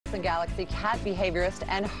and Galaxy cat behaviorist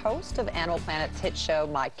and host of Animal Planet's hit show,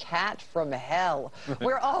 My Cat from Hell.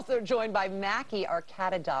 We're also joined by Mackie, our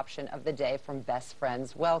cat adoption of the day from Best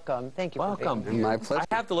Friends. Welcome. Thank you for being here. My pleasure.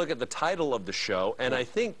 I have to look at the title of the show, and I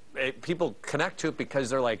think people connect to it because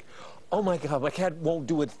they're like, oh my God, my cat won't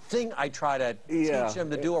do a thing I try to teach him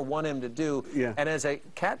to do or want him to do. And as a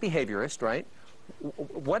cat behaviorist, right,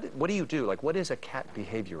 what do you do? Like, what is a cat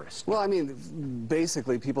behaviorist? Well, I mean,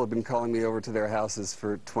 basically, people have been calling me over to their houses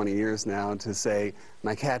for 20 years now to say,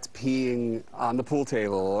 my cat's peeing on the pool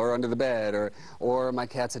table or under the bed, or my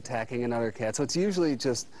cat's attacking another cat. So it's usually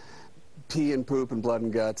just pee and poop and blood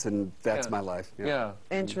and guts, and that's my life.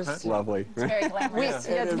 Interesting. It's lovely. It's very glamorous.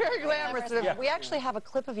 It's very glamorous. We actually have a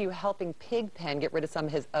clip of you helping Pigpen get rid of some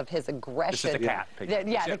of his aggression. This is the cat.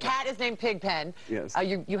 The cat is named Pigpen. Yes.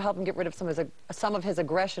 You help him get rid of some of his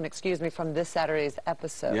aggression, from this Saturday's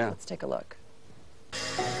episode. Let's take a look.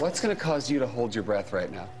 What's going to cause you to hold your breath right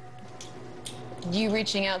now? You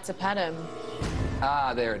reaching out to pet him.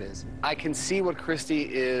 Ah, there it is. I can see what Christy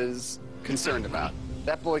is concerned about.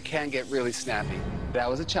 That boy can get really snappy. That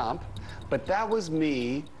was a chomp, but that was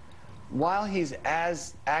me. While he's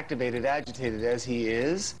as activated, agitated as he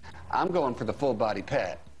is, I'm going for the full body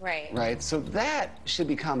pet. Right? So that should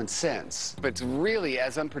be common sense. But it's really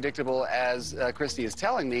as unpredictable as Christy is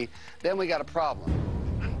telling me, then we got a problem.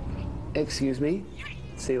 Excuse me?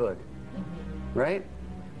 See, look. Right?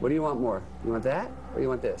 What do you want more? You want that, or you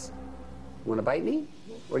want this? You want to bite me,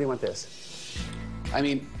 or do you want this? I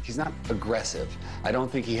mean, he's not aggressive. I don't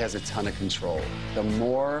think he has a ton of control. The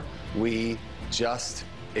more we just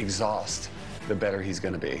exhaust, the better he's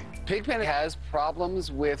going to be. Pigpen has problems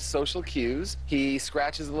with social cues. He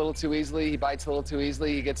scratches a little too easily, he bites a little too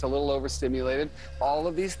easily, he gets a little overstimulated. All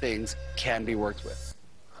of these things can be worked with.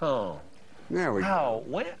 Oh. There we go.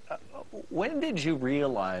 When did you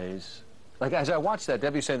realize, like, as I watched that,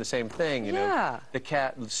 Debbie was saying the same thing, you know, the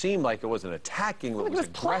cat seemed like it wasn't attacking, it was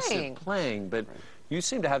aggressive playing, but you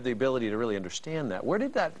seem to have the ability to really understand that.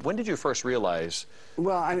 When did you first realize,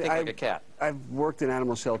 like a cat? I've worked in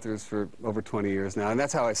animal shelters for over 20 years now, and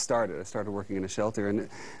that's how I started. I started working in a shelter, and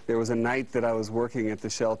there was a night that I was working at the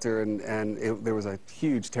shelter, and there was a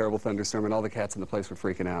huge, terrible thunderstorm, and all the cats in the place were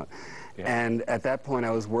freaking out. And at that point,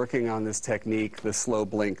 I was working on this technique, the slow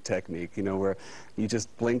blink technique, you know, where you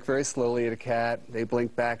just blink very slowly at a cat, they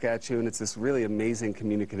blink back at you, and it's this really amazing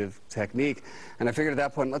communicative technique. And I figured at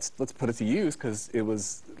that point, let's put it to use, because it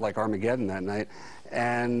was like Armageddon that night.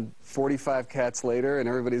 And 45 cats later, and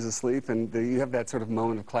everybody's asleep, and you have that sort of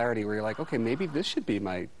moment of clarity where you're like, okay, maybe this should be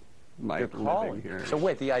my living here. So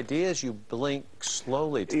wait, the idea is you blink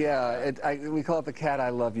slowly to we call it the cat I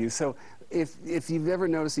love you. So if you've ever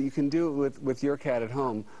noticed it, you can do it with your cat at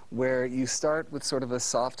home, where you start with sort of a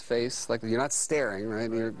soft face, like you're not staring, right?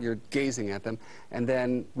 You're gazing at them, and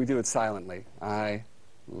then we do it silently. I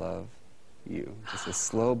love you. Just a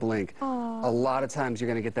slow blink. A lot of times you're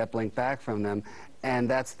going to get that blink back from them, and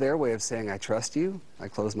that's their way of saying, I trust you, I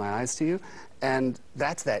close my eyes to you, and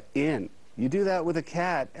that's that in. You do that with a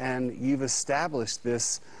cat, and you've established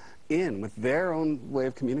this in with their own way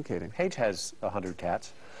of communicating. Paige has 100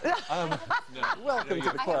 cats. Welcome to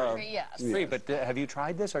the club. Yes. But have you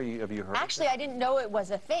tried this? Have you heard? Actually, I didn't know it was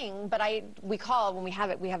a thing, but we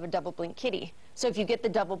have a double blink kitty. So if you get the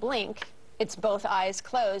double blink, it's both eyes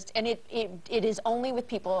closed, and it is only with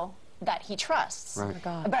people that he trusts. Right. Oh my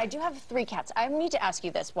God. But I do have 3 cats. I need to ask you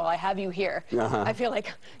this while I have you here. I feel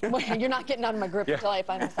like you're not getting out of my grip until I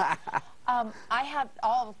find out.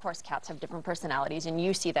 Of course, cats have different personalities, and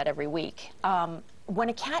you see that every week. When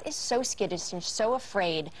a cat is so skittish and so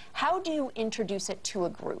afraid, how do you introduce it to a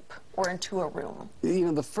group or into a room? You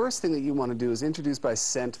know, the first thing that you want to do is introduce by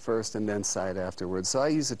scent first and then sight afterwards. So I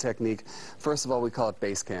use a technique, first of all, we call it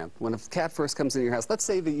base camp. When a cat first comes into your house, let's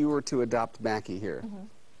say that you were to adopt Mackie here.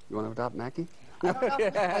 You want to adopt Mackie? I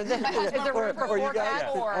don't know. Is there room for 4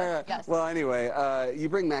 cats? Yes. Well, anyway, you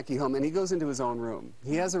bring Mackie home, and he goes into his own room.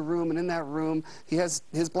 He has a room, and in that room, he has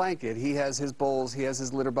his blanket, he has his bowls, he has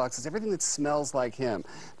his litter boxes, everything that smells like him.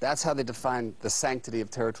 That's how they define the sanctity of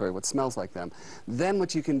territory, what smells like them. Then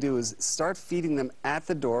what you can do is start feeding them at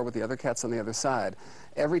the door with the other cats on the other side.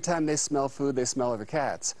 Every time they smell food, they smell other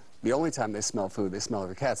cats. The only time they smell food, they smell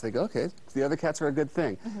other cats. They go, okay, the other cats are a good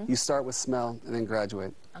thing. You start with smell and then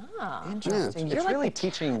graduate. Interesting. You're It's like really the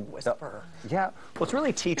teaching. whisperer. Well, it's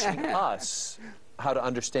really teaching us how to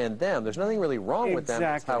understand them. There's nothing really wrong with them.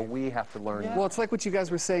 It's how we have to learn. Well, it's like what you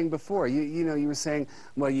guys were saying before. You know, you were saying,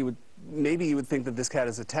 well, maybe you would think that this cat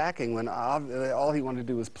is attacking when all he wanted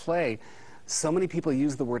to do was play. So many people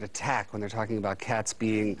use the word attack when they're talking about cats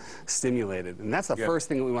being stimulated. And that's the first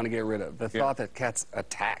thing that we want to get rid of, the thought that cats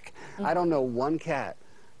attack. I don't know one cat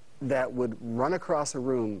that would run across a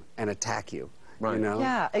room and attack you. Right. You know?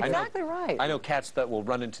 Yeah, exactly right. I know cats that will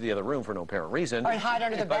run into the other room for no apparent reason. Or hide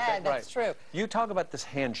under the bed, that's true. You talk about this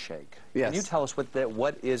handshake. Yes. Can you tell us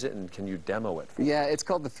what is it, and can you demo it? Yeah, it's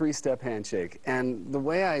called the three-step handshake. And the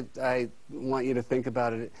way I want you to think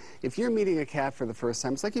about it, if you're meeting a cat for the first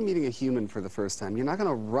time, it's like you're meeting a human for the first time. You're not going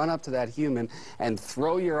to run up to that human and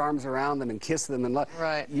throw your arms around them and kiss them and love.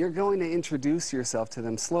 Right. You're going to introduce yourself to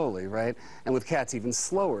them slowly, right? And with cats, even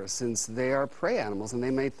slower, since they are prey animals, and they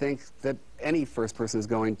may think that any first person is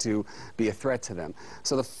going to be a threat to them.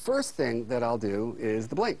 So the first thing that I'll do is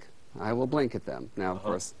the blink. I will blink at them. Now, of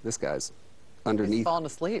course, this guy's underneath. He's falling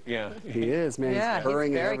asleep. Yeah. He is, man. Yeah, he's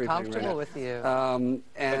purring he's and very everything comfortable right with you.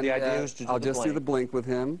 And the idea is to do I'll the just do blink. the blink with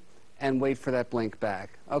him and wait for that blink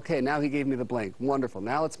back. Okay, now he gave me the blink. Wonderful.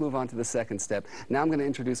 Now let's move on to the second step. Now I'm going to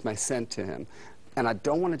introduce my scent to him. And I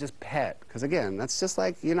don't want to just pet, because again, that's just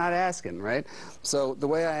like you're not asking, right? So the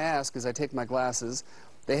way I ask is I take my glasses.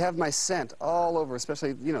 They have my scent all over,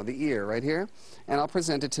 especially, you know, the ear right here. And I'll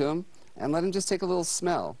present it to him and let him just take a little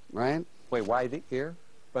smell, right? Wait, why the ear?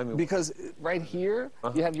 I mean, because right here,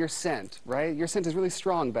 you have your scent, right? Your scent is really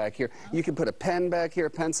strong back here. You can put a pen back here, a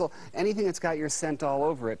pencil, anything that's got your scent all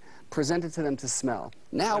over it, present it to them to smell.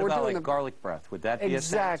 Now what we're about doing like garlic breath? Would that be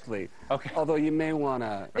exactly. a scent? Okay. Although you may want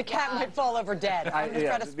to... The cat might fall over dead. I'm just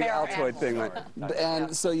trying to spare our the Altoid animals. thing. Right?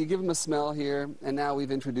 And so you give them a smell here, and now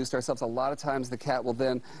we've introduced ourselves. A lot of times the cat will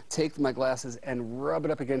then take my glasses and rub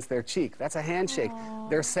it up against their cheek. That's a handshake.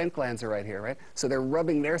 Their scent glands are right here, right? So they're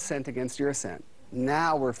rubbing their scent against your scent.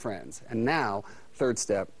 Now we're friends. And now, third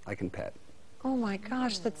step, I can pet. Oh my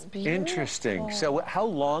gosh, that's beautiful. Interesting. So how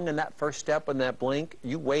long in that first step in that blink?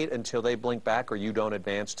 You wait until they blink back, or you don't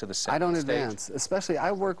advance to the second I don't stage? advance. Especially,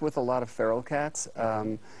 I work with a lot of feral cats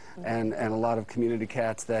and a lot of community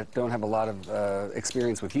cats that don't have a lot of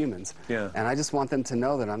experience with humans. Yeah. And I just want them to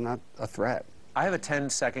know that I'm not a threat. I have a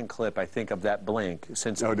 10-second clip, I think, of that blink.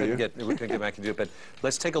 Since Oh, we do you? couldn't get Mackie to do it, but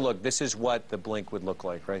let's take a look. This is what the blink would look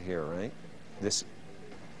like right here, right? This.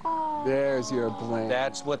 There's your blink.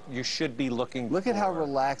 That's what you should be looking for. Look at how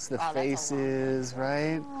relaxed the face is,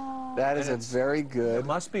 right? That is a very good. It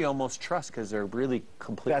must be almost trust, because they're really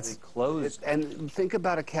completely closed. And think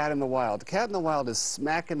about a cat in the wild. A cat in the wild is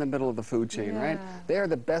smack in the middle of the food chain, right? They are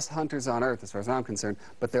the best hunters on earth, as far as I'm concerned,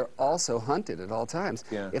 but they're also hunted at all times.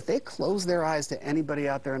 Yeah. If they close their eyes to anybody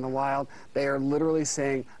out there in the wild, they are literally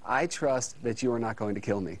saying, I trust that you are not going to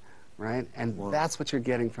kill me. Right? And that's what you're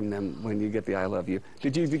getting from them when you get the I love you.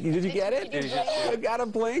 Did you get it? You got a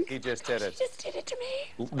blink? He just did it. He just did it to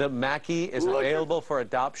me. The Mackie is available for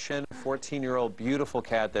adoption. 14-year-old beautiful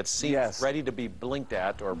cat that seems ready to be blinked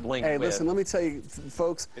at or blinked with. Hey, listen, let me tell you,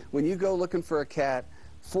 folks, when you go looking for a cat,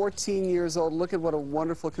 14 years old, look at what a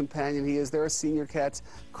wonderful companion he is. There are senior cats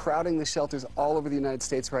crowding the shelters all over the United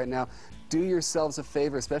States right now. Do yourselves a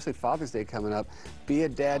favor, especially Father's Day coming up. Be a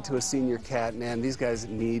dad to a senior cat. Man, these guys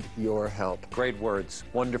need your help. Great words.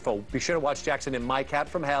 Wonderful. Be sure to watch Jackson and My Cat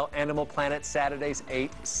from Hell, Animal Planet, Saturdays,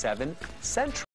 8, 7 Central.